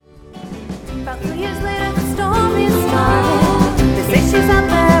About 2 years later, the storm is started. They say she's out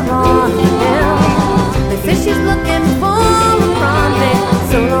there on the hill. They say she's looking for a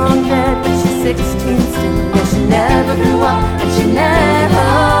rendezvous. So long dead, but she's 16 still. Yeah, she never grew up, and she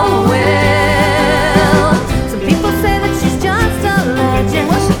never will. Some people say that she's just a legend.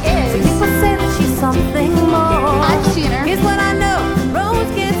 Well, she is. Some people say that she's something more. I've seen her. Here's what I know: the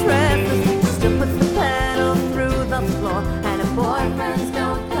rose gets restless. She still puts the pedal through the floor, and her boyfriends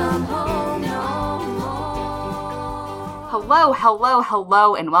don't come home no more. Hello, hello,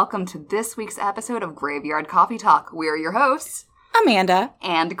 hello, and welcome to this week's episode of Graveyard Coffee Talk. We're your hosts, Amanda.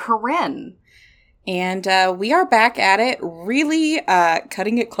 and Corinne. And we are back at it, really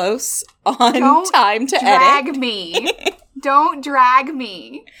cutting it close on Don't time to drag edit. me. Don't drag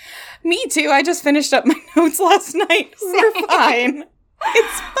me. Me too. I just finished up my notes last night. We're fine.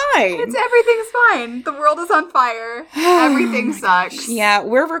 It's fine. Everything's fine. The world is on fire. Everything sucks. Yeah,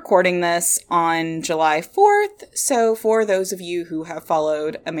 we're recording this on July 4th. So for those of you who have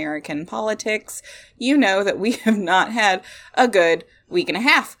followed American politics, you know that we have not had a good week and a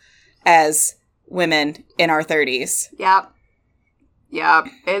half as women in our 30s. Yep.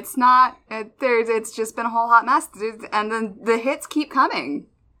 It's not. It's just been a whole hot mess. And then the hits keep coming.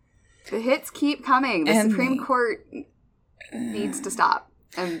 The Supreme Court needs to stop.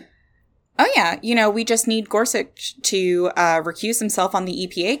 And Oh, yeah. You know, we just need Gorsuch to recuse himself on the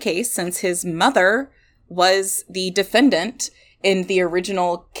EPA case since his mother was the defendant in the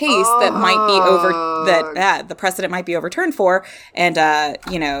original case that might be the precedent might be overturned for. And,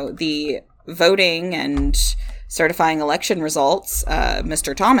 you know, the voting and certifying election results,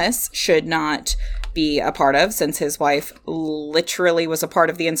 Mr. Thomas should not be a part of since his wife literally was a part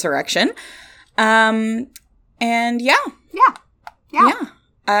of the insurrection. And yeah.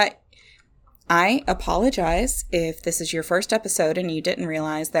 I apologize if this is your first episode and you didn't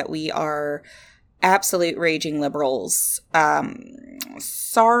realize that we are absolute raging liberals.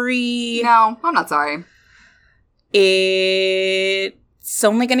 Sorry. no, I'm not sorry. It's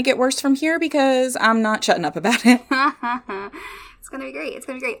only going to get worse from here because I'm not shutting up about it. It's gonna be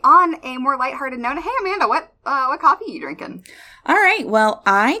great. On a more lighthearted note, hey Amanda, what coffee are you drinking? All right. Well,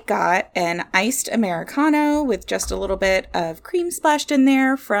 I got an iced Americano with just a little bit of cream splashed in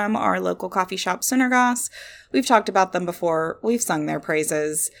there from our local coffee shop, Sunnergass. We've talked about them before. We've sung their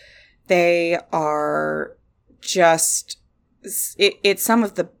praises. They are just, it's some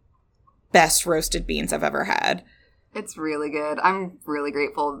of the best roasted beans I've ever had. It's really good. I'm really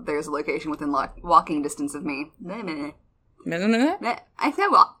grateful there's a location within walking distance of me. I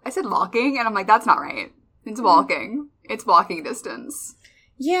said walking, and I'm like, that's not right. It's walking. It's walking distance.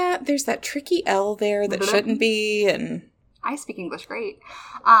 Yeah, there's that tricky L there that shouldn't be, and I speak English great.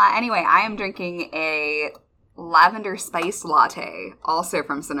 Anyway, I am drinking a lavender spice latte, also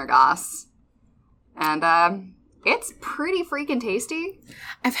from Sunnergass. And, it's pretty freaking tasty.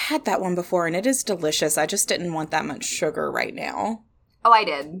 I've had that one before, and it is delicious. I just didn't want that much sugar right now. Oh, I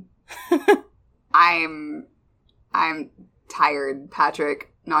did. I'm tired.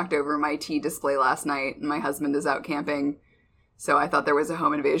 Patrick knocked over my tea display last night, and my husband is out camping, so I thought there was a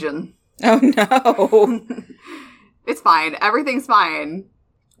home invasion. Oh, no. It's fine. Everything's fine.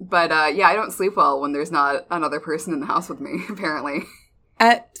 But, yeah, I don't sleep well when there's not another person in the house with me, apparently.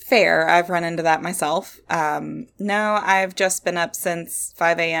 Fair. I've run into that myself. No, I've just been up since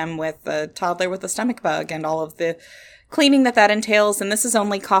 5 a.m. with a toddler with a stomach bug and all of the cleaning that entails, and this is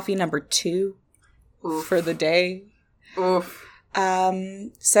only coffee number 2 for the day. Oof.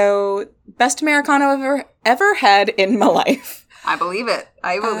 So best Americano I've ever had in my life. I believe it.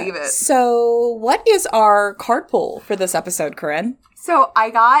 So what is our card pull for this episode, Corinne? So I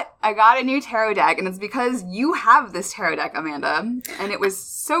got a new tarot deck, and it's because you have this tarot deck, Amanda, and it was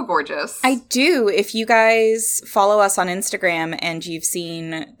so gorgeous. I do. If you guys follow us on Instagram and you've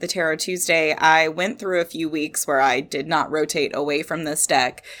seen the Tarot Tuesday, I went through a few weeks where I did not rotate away from this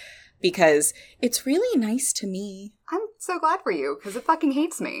deck because it's really nice to me. I'm so glad for you, because it fucking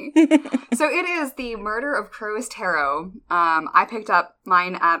hates me. So it is the Murder of Crows Tarot. I picked up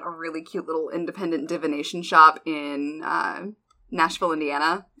mine at a really cute little independent divination shop in Nashville,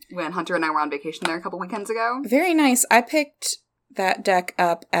 Indiana, when Hunter and I were on vacation there a couple weekends ago. Very nice. I picked that deck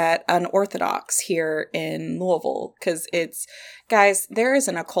up at Unorthodox here in Louisville because guys, there is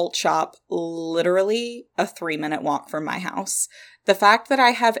an occult shop literally a 3-minute walk from my house. The fact that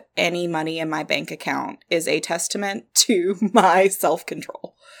I have any money in my bank account is a testament to my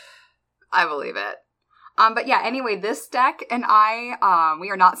self-control. I believe it. But yeah, anyway, this deck and I, we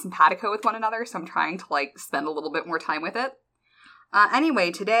are not simpatico with one another, so I'm trying to, spend a little bit more time with it. Anyway,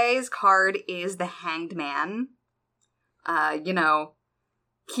 today's card is the Hanged Man.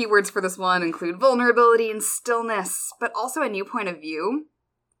 keywords for this one include vulnerability and stillness, but also a new point of view.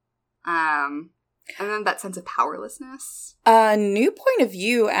 And then that sense of powerlessness. A new point of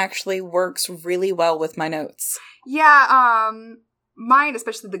view actually works really well with my notes. Yeah, mine,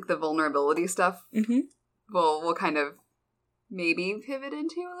 especially the vulnerability stuff, Mm-hmm. we'll kind of maybe pivot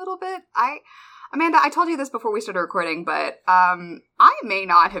into a little bit. Amanda, I told you this before we started recording, but I may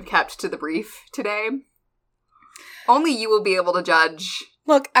not have kept to the brief today. Only you will be able to judge.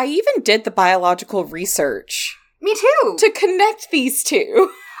 Look, I even did the biological research Me too! to connect these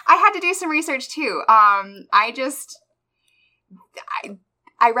two. I had to do some research too. I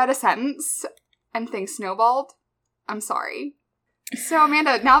read a sentence and things snowballed. I'm sorry. So,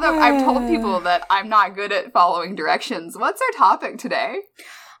 Amanda, now that I've told people that I'm not good at following directions, what's our topic today?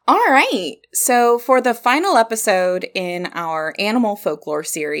 All right. So for the final episode in our animal folklore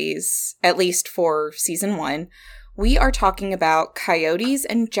series, at least for season 1, we are talking about coyotes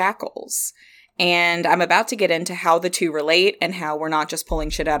and jackals. And I'm about to get into how the two relate and how we're not just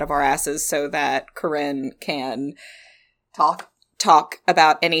pulling shit out of our asses so that Corinne can talk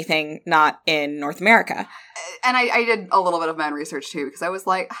about anything not in North America. And I did a little bit of my own research too, because I was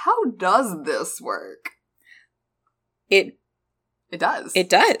like, how does this work? It does. It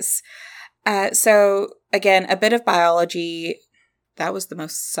does. So, again, a bit of biology. That was the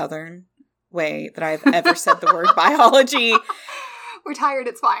most southern way that I've ever said the word biology. We're tired,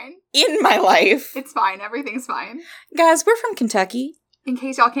 it's fine. In my life. It's fine, everything's fine. Guys, we're from Kentucky. In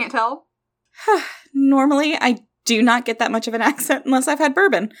case y'all can't tell. Normally, I do not get that much of an accent unless I've had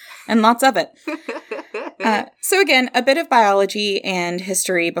bourbon, and lots of it. So again, a bit of biology and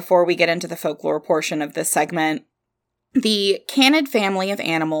history before we get into the folklore portion of this segment. The canid family of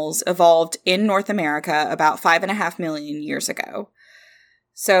animals evolved in North America about 5.5 million years ago.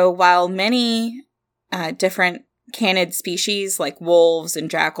 So while many different canid species like wolves and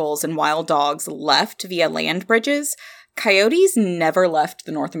jackals and wild dogs left via land bridges, coyotes never left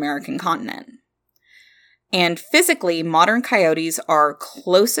the North American continent. And physically, modern coyotes are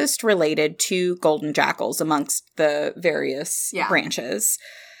closest related to golden jackals amongst the various branches.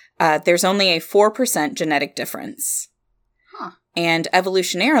 There's only a 4% genetic difference. And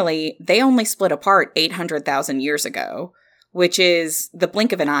evolutionarily, they only split apart 800,000 years ago, which is the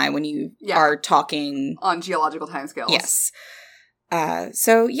blink of an eye when you are talking on geological timescales. Yes.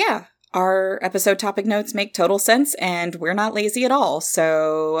 So yeah, our episode topic notes make total sense, and we're not lazy at all.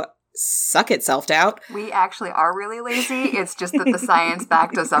 So suck it, self-doubt. We actually are really lazy. It's just that the science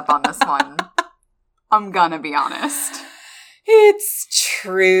backed us up on this one. I'm gonna be honest. It's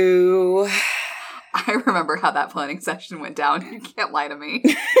true. I remember how that planning session went down. You can't lie to me.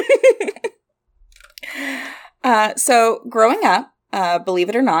 So growing up, believe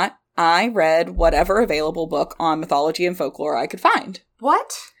it or not, I read whatever available book on mythology and folklore I could find.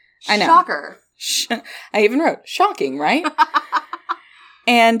 What? I know. Shocker. I even wrote, shocking, right?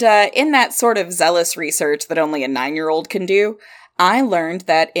 And in that sort of zealous research that only a 9-year-old can do, I learned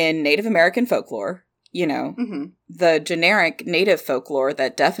that in Native American folklore, you know, the generic native folklore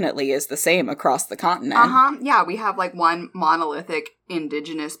that definitely is the same across the continent. Yeah, we have like one monolithic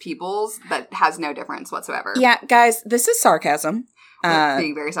indigenous peoples that has no difference whatsoever. Yeah, guys, this is sarcasm.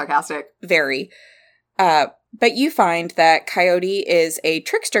 Being very sarcastic. Very. But you find that Coyote is a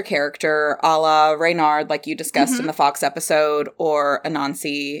trickster character a la Reynard, like you discussed in the Fox episode, or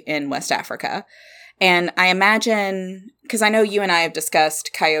Anansi in West Africa. And I imagine, because I know you and I have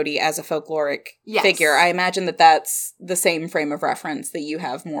discussed Coyote as a folkloric figure, I imagine that that's the same frame of reference that you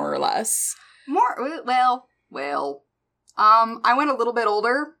have more or less. Well. I went a little bit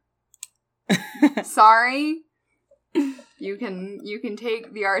older. Sorry. You can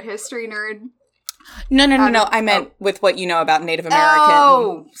take the art history nerd. No. I meant with what you know about Native American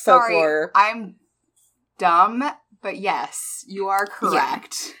folklore. Sorry. I'm dumb, but yes, you are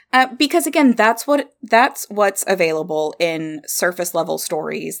correct. Yeah. Because again, that's what's available in surface level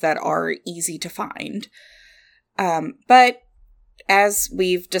stories that are easy to find. But as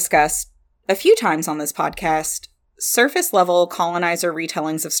we've discussed a few times on this podcast, surface level colonizer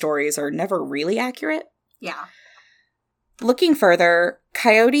retellings of stories are never really accurate. Yeah. Looking further,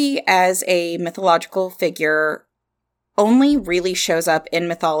 Coyote as a mythological figure only really shows up in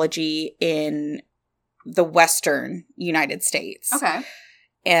mythology in the Western United States. Okay.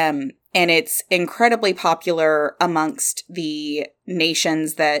 And it's incredibly popular amongst the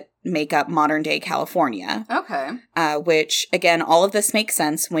nations that make up modern-day California. Okay. Which, again, all of this makes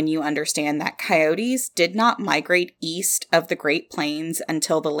sense when you understand that coyotes did not migrate east of the Great Plains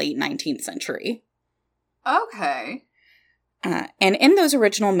until the late 19th century. Okay. And in those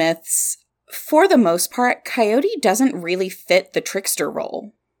original myths, for the most part, Coyote doesn't really fit the trickster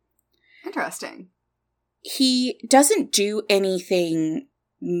role. Interesting. He doesn't do anything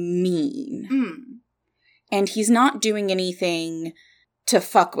mean. Mm. And he's not doing anything to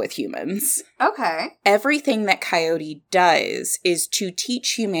fuck with humans. Okay. Everything that Coyote does is to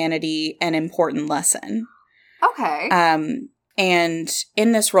teach humanity an important lesson. Okay. And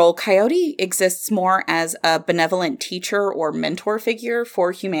in this role, Coyote exists more as a benevolent teacher or mentor figure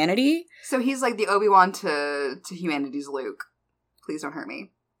for humanity. So he's like the Obi-Wan to humanity's Luke. Please don't hurt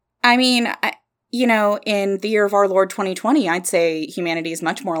me. I mean, in the year of our Lord 2020, I'd say humanity is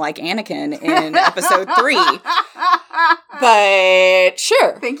much more like Anakin in episode 3. But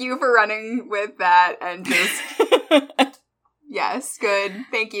sure. Thank you for running with that and just... Yes, good.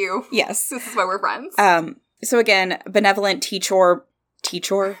 Thank you. Yes. This is why we're friends. So again, benevolent teacher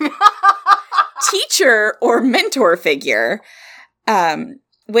or mentor figure,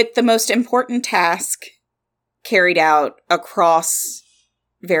 with the most important task carried out across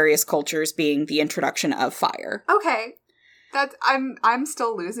various cultures being the introduction of fire. Okay. I'm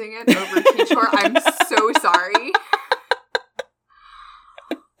still losing it over teacher. I'm so sorry.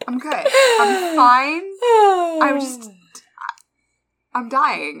 I'm good. I'm fine. I'm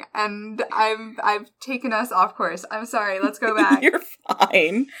dying, and I've taken us off course. I'm sorry. Let's go back. You're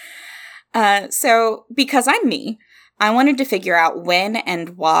fine. So, because I'm me, I wanted to figure out when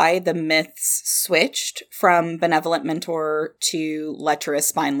and why the myths switched from benevolent mentor to lecherous,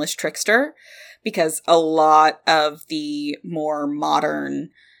 spineless trickster, because a lot of the more modern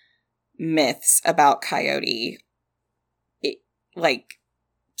myths about Coyote, like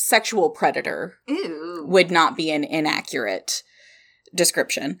sexual predator, Ew. would not be an inaccurate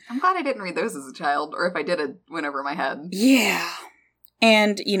description. I'm glad I didn't read those as a child, or if I did, it went over my head. Yeah.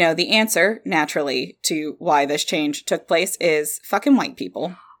 And, the answer, naturally, to why this change took place is fucking white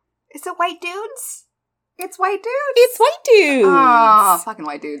people. Is it white dudes? It's white dudes? It's white dudes! Oh, fucking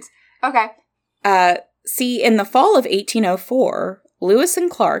white dudes. Okay. See, in the fall of 1804, Lewis and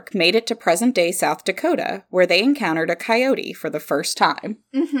Clark made it to present-day South Dakota, where they encountered a coyote for the first time.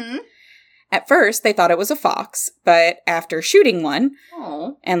 Mm-hmm. At first, they thought it was a fox, but after shooting one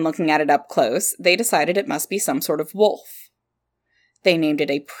and looking at it up close, they decided it must be some sort of wolf. They named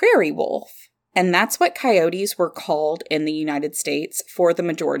it a prairie wolf, and that's what coyotes were called in the United States for the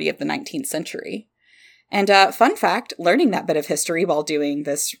majority of the 19th century. And fun fact, learning that bit of history while doing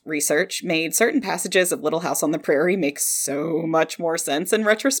this research made certain passages of Little House on the Prairie make so much more sense in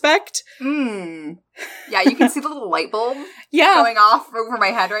retrospect. Yeah, you can see the little light bulb going off over my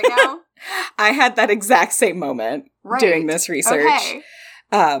head right now. I had that exact same moment doing this research. Okay.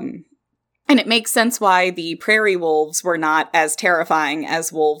 And it makes sense why the prairie wolves were not as terrifying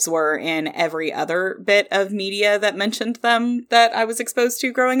as wolves were in every other bit of media that mentioned them that I was exposed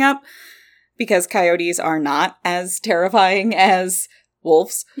to growing up. Because coyotes are not as terrifying as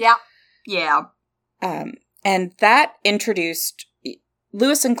wolves. Yeah. Yeah. And that introduced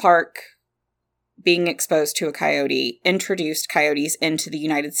Lewis and Clark being exposed to a coyote, introduced coyotes into the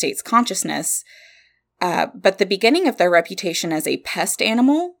United States consciousness. But the beginning of their reputation as a pest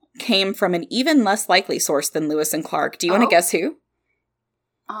animal came from an even less likely source than Lewis and Clark. Do you want to guess who?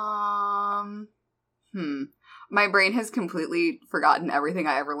 My brain has completely forgotten everything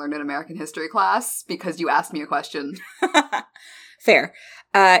I ever learned in American history class because you asked me a question. Fair.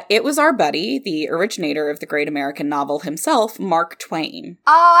 It was our buddy, the originator of the great American novel himself, Mark Twain.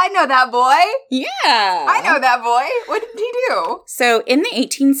 Oh, I know that boy. Yeah. I know that boy. What did he do? So in the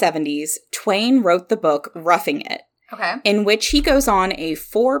 1870s, Twain wrote the book Roughing It. Okay. In which he goes on a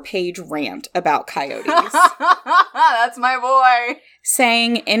 4-page rant about coyotes. That's my boy.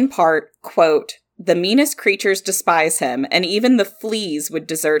 Saying, in part, quote, "The meanest creatures despise him, and even the fleas would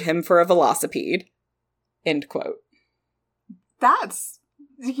desert him for a velocipede." End quote.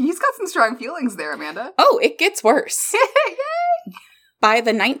 He's got some strong feelings there, Amanda. Oh, it gets worse. Yay! By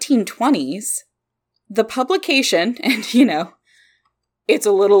the 1920s, the publication, and it's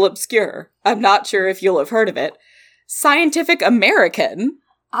a little obscure. I'm not sure if you'll have heard of it. Scientific American.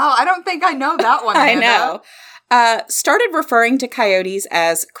 Oh, I don't think I know that one, Amanda. I know. Started referring to coyotes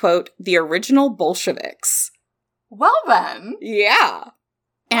as, quote, "the original Bolsheviks." Well then. Yeah.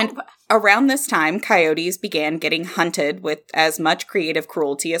 And around this time, coyotes began getting hunted with as much creative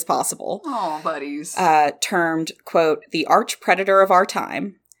cruelty as possible. Oh, buddies. Termed, quote, "the arch predator of our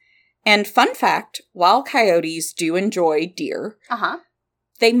time." And fun fact, while coyotes do enjoy deer,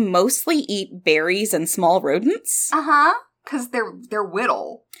 they mostly eat berries and small rodents. Because they're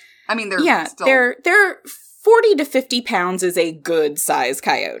whittle. I mean, still... they're 40 to 50 pounds is a good size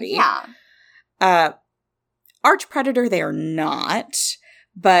coyote. Yeah. Arch predator, they are not.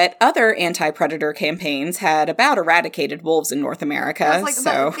 But other anti-predator campaigns had about eradicated wolves in North America. I was like,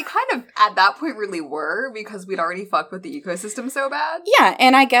 so they kind of, at that point, really were, because we'd already fucked with the ecosystem so bad. yeah,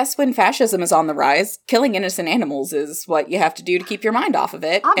 and I guess when fascism is on the rise, killing innocent animals is what you have to do to keep your mind off of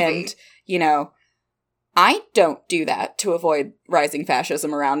it. Obvi. And, I don't do that to avoid rising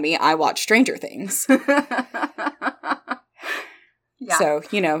fascism around me. I watch Stranger Things. Yeah. So,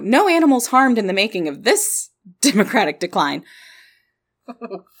 no animals harmed in the making of this democratic decline.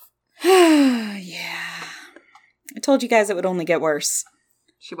 Yeah. I told you guys it would only get worse.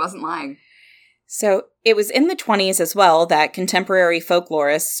 She wasn't lying. So, it was in the 1920s as well that contemporary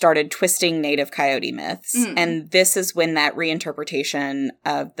folklorists started twisting native coyote myths. And this is when that reinterpretation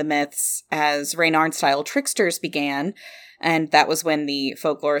of the myths as Reynard-style tricksters began. And that was when the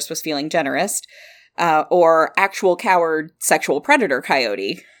folklorist was feeling generous. Or actual coward sexual predator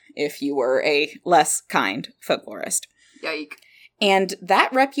coyote, if you were a less kind folklorist. Yike. And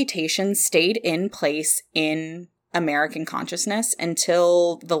that reputation stayed in place in American consciousness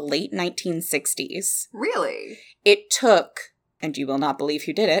until the late 1960s. Really? It took, and you will not believe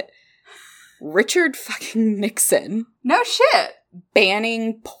who did it, Richard fucking Nixon No shit.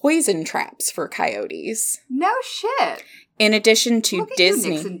 banning poison traps for coyotes. No shit. In addition to Look at Disney.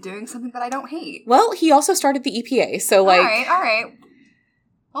 you, Nixon, doing something that I don't hate. Well, he also started the EPA, so All right.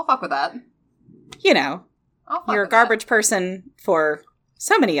 I'll fuck with that. I'll fuck you're a with garbage person for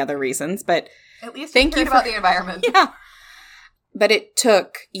so many other reasons, but that. At least thank you you cared about for- the environment. yeah. But it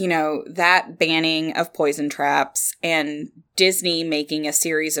took, that banning of poison traps and Disney making a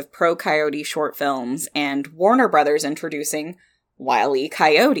series of pro-coyote short films and Warner Brothers introducing Wile E.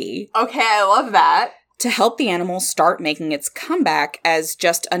 Coyote Okay, I love that. to help the animal start making its comeback as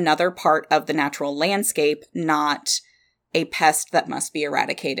just another part of the natural landscape, not a pest that must be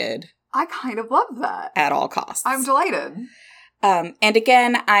eradicated I kind of love that. at all costs. I'm delighted. And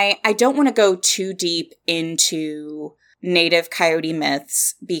again, I don't want to go too deep into native coyote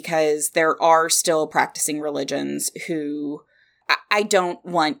myths because there are still practicing religions who I don't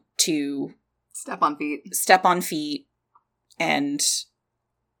want to Step on feet. step on feet and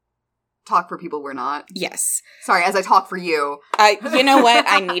Talk for people we're not. yes. Sorry, as I talk for you. You know what?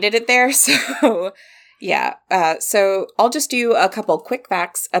 I needed it there. So yeah. So I'll just do a couple quick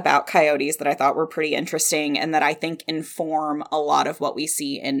facts about coyotes that I thought were pretty interesting and that I think inform a lot of what we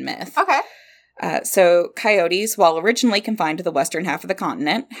see in myth. Okay. So coyotes, while originally confined to the western half of the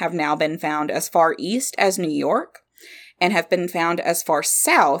continent, have now been found as far east as New York and have been found as far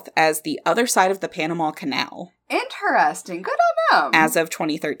south as the other side of the Panama Canal Interesting. Good on them. as of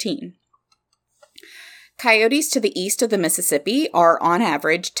 2013. Coyotes to the east of the Mississippi are on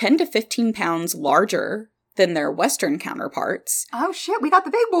average 10 to 15 pounds larger than their western counterparts. Oh shit, we got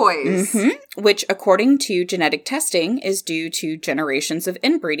the big boys. Which, according to genetic testing, is due to generations of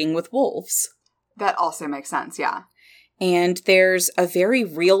inbreeding with wolves. That also makes sense, yeah. And there's a very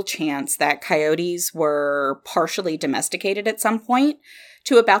real chance that coyotes were partially domesticated at some point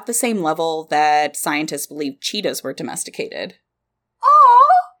to about the same level that scientists believe cheetahs were domesticated. Oh.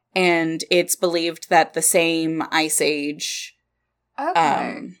 And it's believed that the same ice age,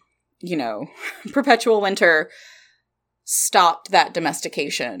 Okay. perpetual winter stopped that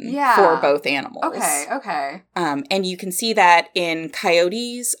domestication Yeah. for both animals. Okay. And you can see that in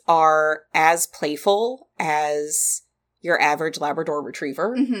coyotes are as playful as your average Labrador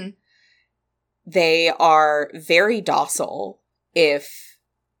retriever. Mm-hmm. They are very docile if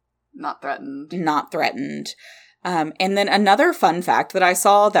Not threatened. not threatened. And then another fun fact that I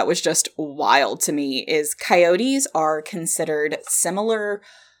saw that was just wild to me is coyotes are considered similar.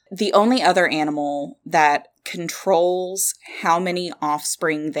 The only other animal that controls how many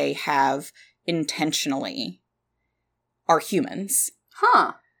offspring they have intentionally are humans.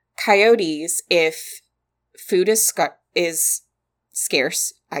 Huh. Coyotes, if food is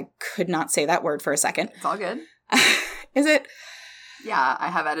scarce, I could not say that word for a second. It's all good. Is it? Yeah, I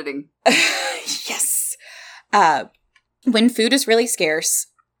have editing. Yes. When food is really scarce,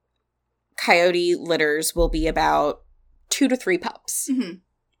 coyote litters will be about 2 to 3 pups. Mm-hmm.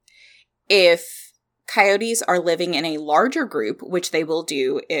 If coyotes are living in a larger group, which they will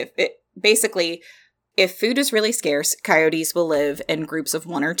do, if food is really scarce, coyotes will live in groups of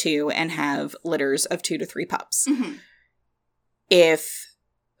 1 or 2 and have litters of 2 to 3 pups. Mm-hmm. If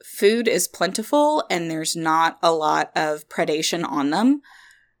food is plentiful and there's not a lot of predation on them,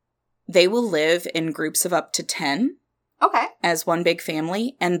 they will live in groups of up to 10 Okay. as one big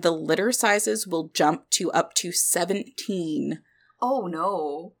family, and the litter sizes will jump to up to 17 Oh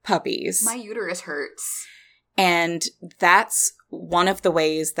no. puppies. My uterus hurts. And that's one of the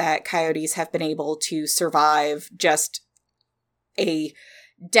ways that coyotes have been able to survive just a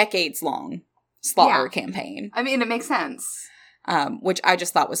decades-long slaughter campaign. I mean, it makes sense. Which I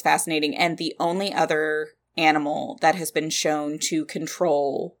just thought was fascinating. And the only other animal that has been shown to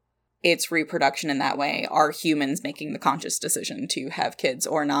control its reproduction in that way are humans making the conscious decision to have kids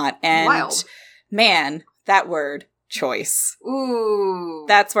or not. And Wild. Man, that word, choice. Ooh.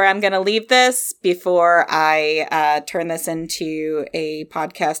 That's where I'm going to leave this before I turn this into a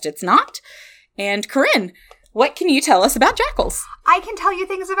podcast it's not. And Corinne, what can you tell us about jackals? I can tell you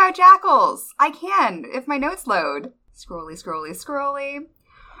things about jackals. I can, if my notes load. Scrolly, scrolly, scrolly.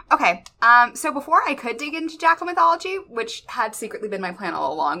 Okay, so before I could dig into jackal mythology, which had secretly been my plan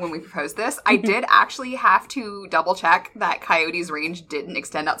all along when we proposed this, I did actually have to double check that coyote's range didn't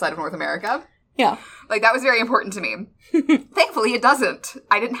extend outside of North America. Yeah. Like, that was very important to me. Thankfully, it doesn't.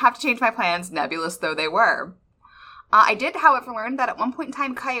 I didn't have to change my plans, nebulous though they were. I did, however, learn that at one point in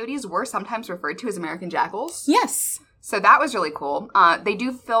time, coyotes were sometimes referred to as American jackals. Yes. So that was really cool. They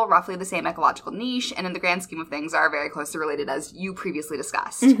do fill roughly the same ecological niche, and in the grand scheme of things are very closely related, as you previously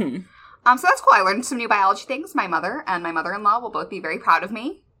discussed. Mm-hmm. So that's cool. I learned some new biology things. My mother and my mother-in-law will both be very proud of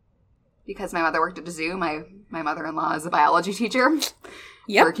me, because my mother worked at a zoo. My mother-in-law is a biology teacher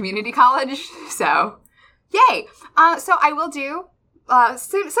for a community college. So, yay! So I will do,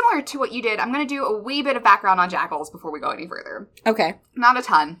 similar to what you did, I'm going to do a wee bit of background on jackals before we go any further. Okay. Not a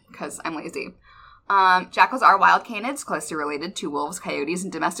ton, because I'm lazy. Jackals are wild canids, closely related to wolves, coyotes,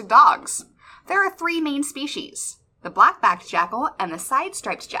 and domestic dogs. There are 3 main species: the black-backed jackal and the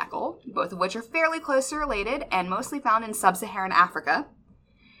side-striped jackal, both of which are fairly closely related and mostly found in sub-Saharan Africa.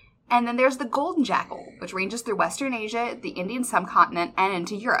 And then there's the golden jackal, which ranges through Western Asia, the Indian subcontinent, and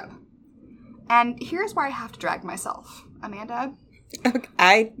into Europe. And here's where I have to drag myself. Amanda?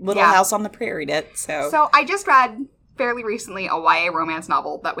 Okay. Little House on the Prairie did, so. So I just read fairly recently a YA romance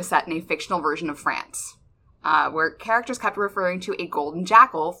novel that was set in a fictional version of France, where characters kept referring to a golden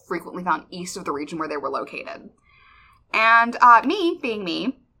jackal frequently found east of the region where they were located. And me, being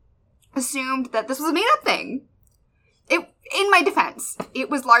me, assumed that this was a made-up thing. In my defense, it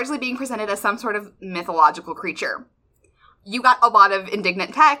was largely being presented as some sort of mythological creature. You got a lot of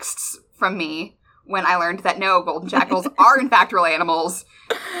indignant texts from me when I learned that no, golden jackals are in fact real animals.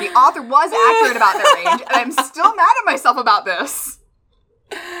 The author was accurate about their range, and I'm still mad at myself about this.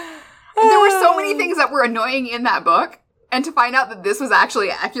 There were so many things that were annoying in that book, and to find out that this was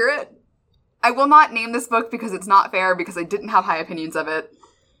actually accurate, I will not name this book because it's not fair, because I didn't have high opinions of it.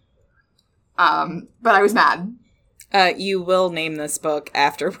 But I was mad. You will name this book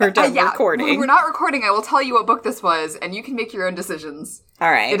after we're done recording. When we're not recording, I will tell you what book this was, and you can make your own decisions.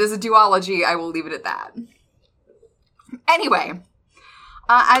 All right. It is a duology. I will leave it at that. Anyway,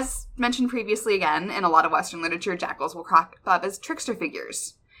 as mentioned previously again, in a lot of Western literature, jackals will crop up as trickster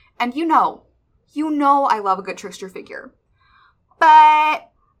figures. And you know I love a good trickster figure. But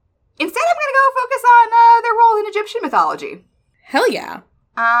instead I'm going to go focus on their role in Egyptian mythology. Hell yeah.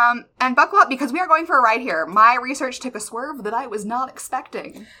 And buckle up, because we are going for a ride here. My research took a swerve that I was not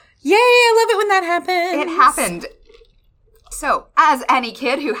expecting. Yay, I love it when that happens. It happened. So, as any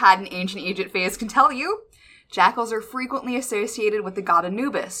kid who had an ancient Egypt phase can tell you, jackals are frequently associated with the god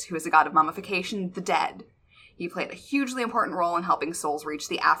Anubis, who is a god of mummification, the dead. He played a hugely important role in helping souls reach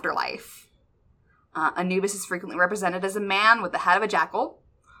the afterlife. Anubis is frequently represented as a man with the head of a jackal,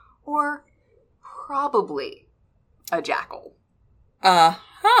 or probably a jackal.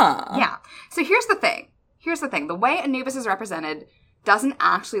 Uh-huh. Yeah. So here's the thing. The way Anubis is represented doesn't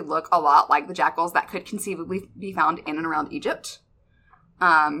actually look a lot like the jackals that could conceivably be found in and around Egypt.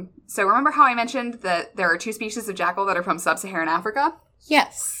 So remember how I mentioned that there are 2 species of jackal that are from sub-Saharan Africa?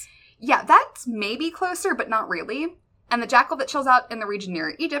 Yes. Yeah, that's maybe closer, but not really. And the jackal that chills out in the region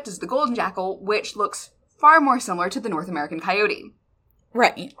near Egypt is the golden jackal, which looks far more similar to the North American coyote.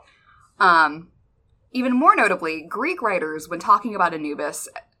 Right. Even more notably, Greek writers, when talking about Anubis,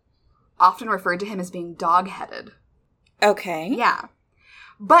 often referred to him as being dog-headed. Okay. Yeah.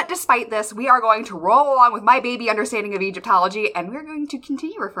 But despite this, we are going to roll along with my baby understanding of Egyptology, and we're going to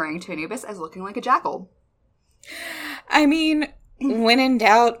continue referring to Anubis as looking like a jackal. I mean, when in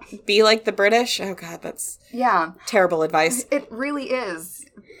doubt, be like the British. Oh, God, that's terrible advice. It really is.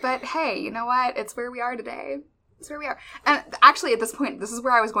 But hey, you know what? It's where we are today. It's where we are. And actually, at this point, this is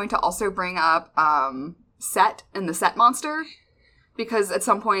where I was going to also bring up Set and the Set monster. Because at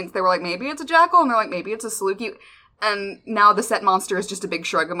some point, they were like, maybe it's a jackal, and they're like, maybe it's a Saluki. And now the Set monster is just a big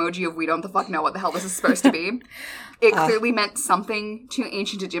shrug emoji of we don't the fuck know what the hell this is supposed to be. It clearly meant something to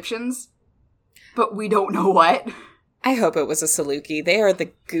ancient Egyptians, but we don't know what. I hope it was a Saluki. They are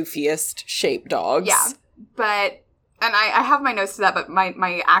the goofiest shaped dogs. Yeah, but and I have my notes to that, but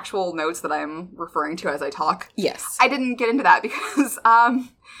my actual notes that I'm referring to as I talk, Yes. I didn't get into that because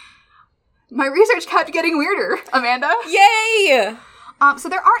my research kept getting weirder, Amanda. Yay! So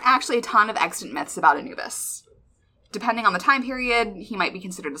there aren't actually a ton of extant myths about Anubis. Depending on the time period, he might be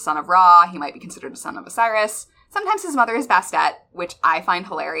considered a son of Ra, he might be considered a son of Osiris. Sometimes his mother is Bastet, which I find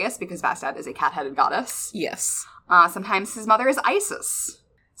hilarious because Bastet is a cat-headed goddess. Yes. Sometimes his mother is Isis.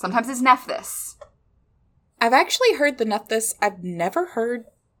 Sometimes it's Nephthys. I've actually heard the Nephthys. I've never heard...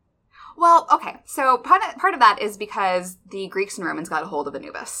 Well, okay, so part of that is because the Greeks and Romans got a hold of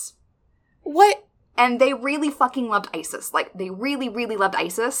Anubis. What? And they really fucking loved Isis. Like, they really, really loved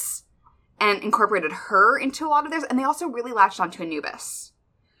Isis and incorporated her into a lot of theirs. And they also really latched onto Anubis.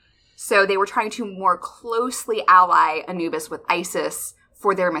 So they were trying to more closely ally Anubis with Isis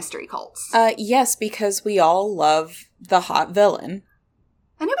for their mystery cults. Yes, because we all love the hot villain.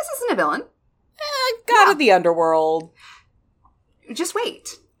 Anubis isn't a villain. God of the underworld. Just wait.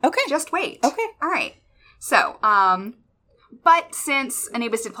 Okay. Just wait. Okay. All right. So, but since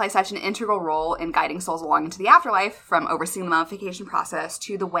Anubis did play such an integral role in guiding souls along into the afterlife, from overseeing the mummification process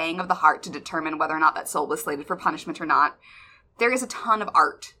to the weighing of the heart to determine whether or not that soul was slated for punishment or not, there is a ton of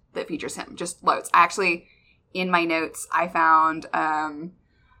art that features him. Just loads. Actually, in my notes, I found, I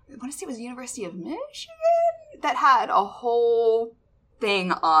want to say it was University of Michigan that had a whole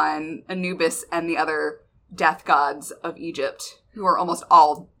thing on Anubis and the other death gods of Egypt, who are almost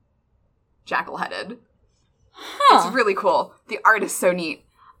all jackal-headed. Huh. It's really cool. The art is so neat.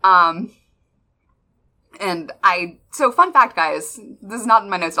 So fun fact, guys, this is not in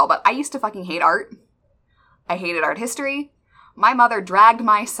my notes at all, but I used to fucking hate art. I hated art history. My mother dragged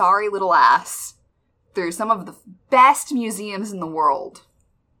my sorry little ass through some of the best museums in the world.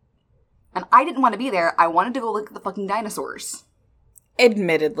 And I didn't want to be there. I wanted to go look at the fucking dinosaurs.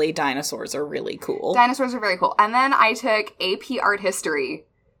 Admittedly, dinosaurs are really cool. Dinosaurs are very cool. And then I took AP art history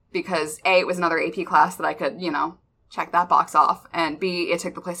because A, it was another AP class that I could, check that box off. And B, it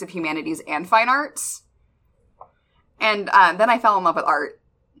took the place of humanities and fine arts. And then I fell in love with art.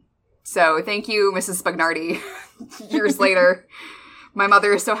 So thank you, Mrs. Spagnardi. Years later, my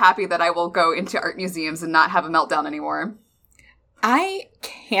mother is so happy that I will go into art museums and not have a meltdown anymore. I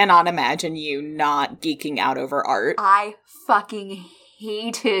cannot imagine you not geeking out over art. I fucking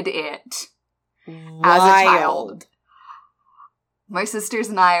hated it Wild. as a child. My sisters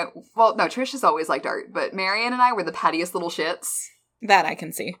and I, well, no, Trish has always liked art, but Marianne and I were the pettiest little shits. That I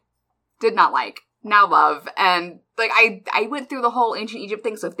can see. Did not like. Now love. And, I went through the whole ancient Egypt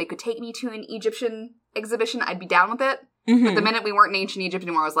thing, so if they could take me to an Egyptian exhibition, I'd be down with it. Mm-hmm. But the minute we weren't in ancient Egypt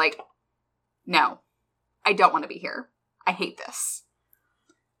anymore, I was like, no, I don't want to be here. I hate this.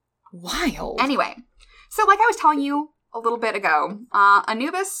 Wild. Anyway, so like I was telling you a little bit ago,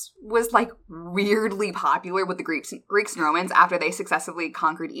 Anubis was, weirdly popular with the Greeks and Romans after they successfully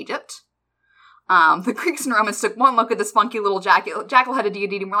conquered Egypt. The Greeks and Romans took one look at this funky little jackal-headed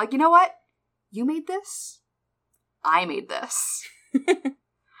deity and were like, you know what? You made this? I made this.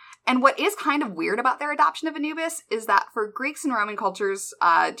 And what is kind of weird about their adoption of Anubis is that for Greeks and Roman cultures,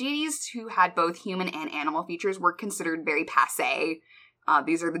 deities who had both human and animal features were considered very passé.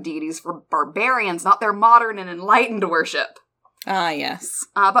 These are the deities for barbarians, not their modern and enlightened worship. Ah, yes.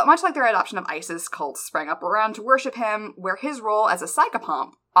 But much like their adoption of Isis, cults sprang up around to worship him, where his role as a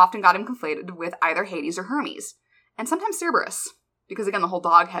psychopomp often got him conflated with either Hades or Hermes, and sometimes Cerberus, because again, the whole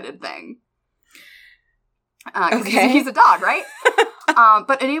dog-headed thing. Okay. He's a dog, right?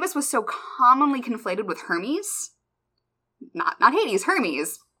 But Anubis was so commonly conflated with Hermes, not Hades,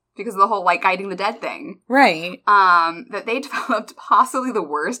 Hermes, because of the whole, guiding the dead thing. Right. That they developed possibly the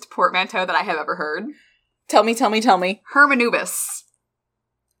worst portmanteau that I have ever heard. Tell me. Hermanubis.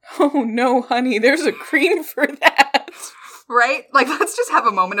 Oh, no, honey, there's a cream for that. Right? Let's just have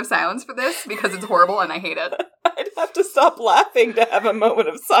a moment of silence for this, because it's horrible and I hate it. I'd have to stop laughing to have a moment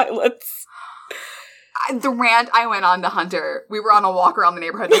of silence. The rant I went on to Hunter, we were on a walk around the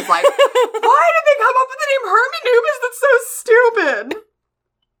neighborhood and was like, why did they come up with the name Hermanubis? That's so stupid.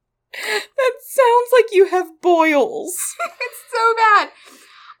 That sounds like you have boils. It's so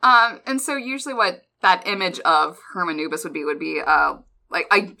bad. And so usually what that image of Hermanubis would be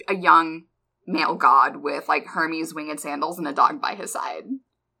a young male god with Hermes winged sandals and a dog by his side.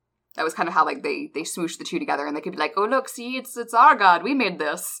 That was kind of how they smooshed the two together, and they could be like, oh look, see, it's our god, we made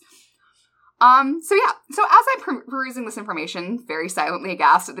this. So as I'm perusing this information, very silently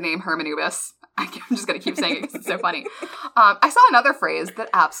aghast at the name Hermanubis, I'm just going to keep saying it because it's so funny, I saw another phrase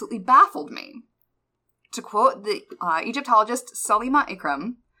that absolutely baffled me. To quote the Egyptologist Salima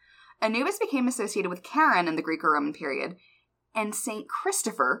Ikram, Anubis became associated with Charon in the Greek or Roman period, and Saint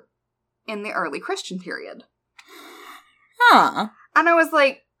Christopher in the early Christian period. Huh. And I was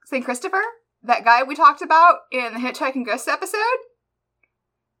like, St. Christopher? That guy we talked about in the Hitchhiking Ghost episode?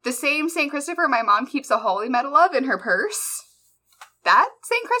 The same St. Christopher my mom keeps a holy medal of in her purse? That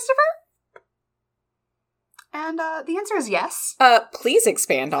St. Christopher? And the answer is yes. Please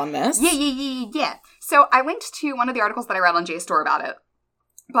expand on this. Yeah. So I linked to one of the articles that I read on JSTOR about it.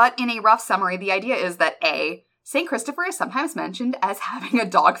 But in a rough summary, the idea is that A, St. Christopher is sometimes mentioned as having a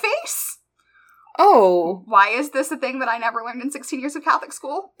dog face. Oh. Why is this a thing that I never learned in 16 years of Catholic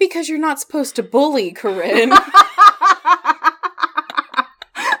school? Because you're not supposed to bully, Corinne.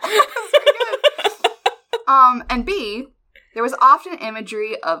 And B, there was often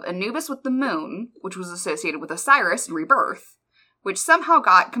imagery of Anubis with the moon, which was associated with Osiris and rebirth, which somehow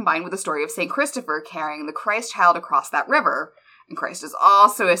got combined with the story of St. Christopher carrying the Christ child across that river. And Christ is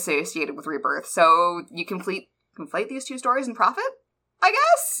also associated with rebirth, so you conflate these two stories and profit, I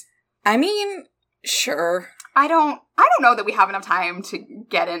guess? I mean, sure. I don't know that we have enough time to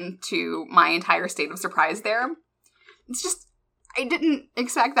get into my entire state of surprise there. It's just, I didn't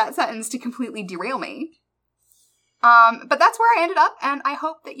expect that sentence to completely derail me. But that's where I ended up, and I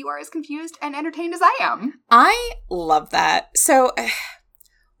hope that you are as confused and entertained as I am. I love that. So,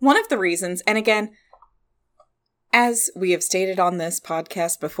 one of the reasons, and again, as we have stated on this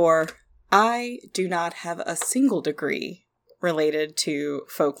podcast before, I do not have a single degree related to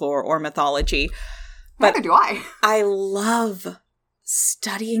folklore or mythology. But Neither do I. I love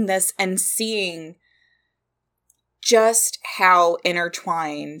studying this and seeing just how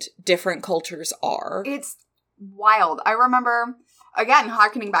intertwined different cultures are. It's wild. I remember, again,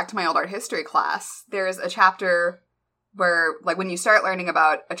 harkening back to my old art history class, there's a chapter where, like, when you start learning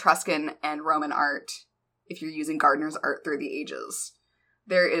about Etruscan and Roman art, if you're using Gardner's art through the ages,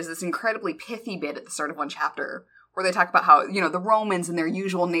 there is this incredibly pithy bit at the start of one chapter where they talk about how, you know, the Romans in their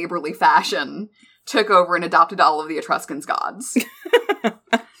usual neighborly fashion took over and adopted all of the Etruscans' gods.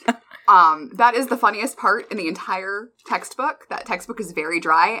 That is the funniest part in the entire textbook. That textbook is very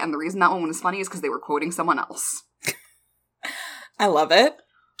dry, and the reason that one was funny is because they were quoting someone else. I love it.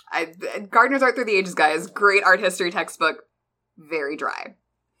 Gardner's Art Through the Ages, guys, great art history textbook, very dry.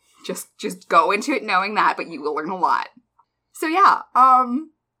 Just go into it knowing that, but you will learn a lot. So yeah,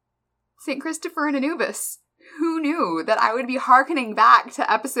 St. Christopher and Anubis. Who knew that I would be hearkening back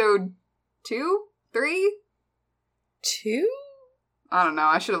to episode 2? 3? 2? I don't know.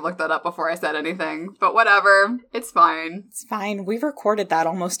 I should have looked that up before I said anything. But whatever. It's fine. It's fine. We recorded that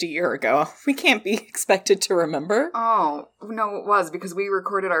almost a year ago. We can't be expected to remember. Oh, no, it was because we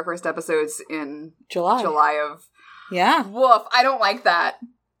recorded our first episodes in July of... Yeah. Woof. I don't like that.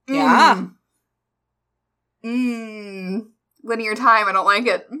 Yeah. Linear time. I don't like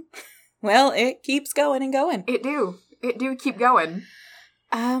it. Well, it keeps going and going. It do keep going.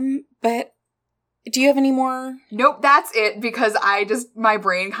 But do you have any more? Nope, that's it, because my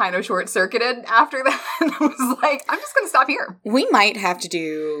brain kind of short-circuited after that. And I was like, I'm just going to stop here. We might have to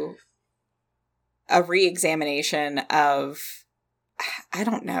do a re-examination of, I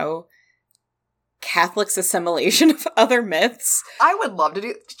don't know, Catholics' assimilation of other myths. I would love to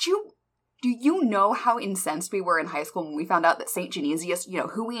do you know how incensed we were in high school when we found out that St. Genesius, you know,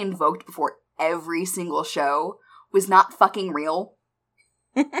 who we invoked before every single show, was not fucking real?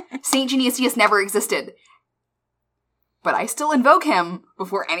 St. Genesius never existed. But I still invoke him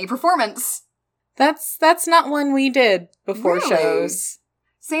before any performance. That's not one we did before shows.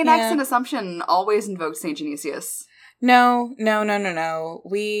 St. X and Assumption always invoked St. Genesius. No.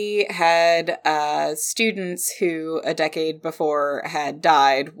 We had students who a decade before had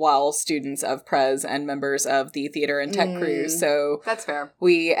died while students of Prez and members of the theater and tech crew. So that's fair.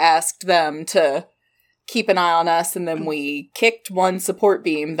 We asked them to keep an eye on us, and then we kicked one support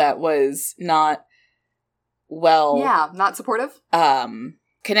beam that was not not supportive.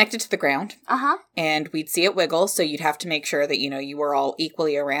 Connected to the ground. Uh-huh. And we'd see it wiggle, so you'd have to make sure that, you know, you were all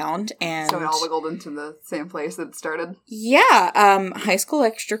equally around. And so it all wiggled into the same place that it started? Yeah. High school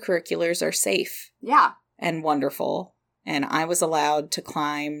extracurriculars are safe. Yeah. And wonderful. And I was allowed to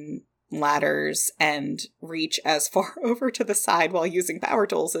climb ladders and reach as far over to the side while using power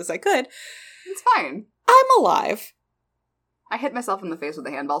tools as I could. It's fine. I'm alive. I hit myself in the face with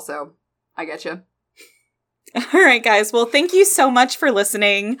a handball, so I get you. All right, guys. Well, thank you so much for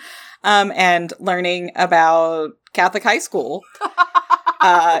listening and learning about Catholic high school.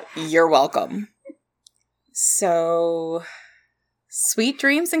 You're welcome. So, sweet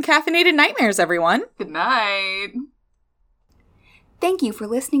dreams and caffeinated nightmares, everyone. Good night. Thank you for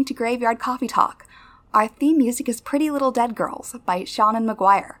listening to Graveyard Coffee Talk. Our theme music is Pretty Little Dead Girls by Shannon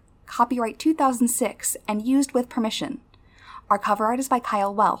McGuire. Copyright 2006 and used with permission. Our cover art is by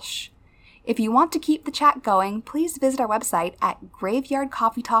Kyle Welsh. If you want to keep the chat going, please visit our website at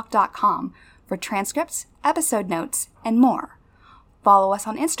graveyardcoffeetalk.com for transcripts, episode notes, and more. Follow us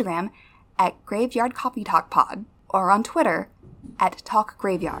on Instagram at graveyardcoffeetalkpod or on Twitter at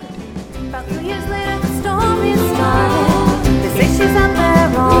talkgraveyard. About 2 years later, the story started. They say she's out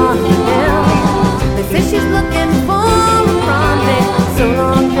there on the hill. They say she's looking for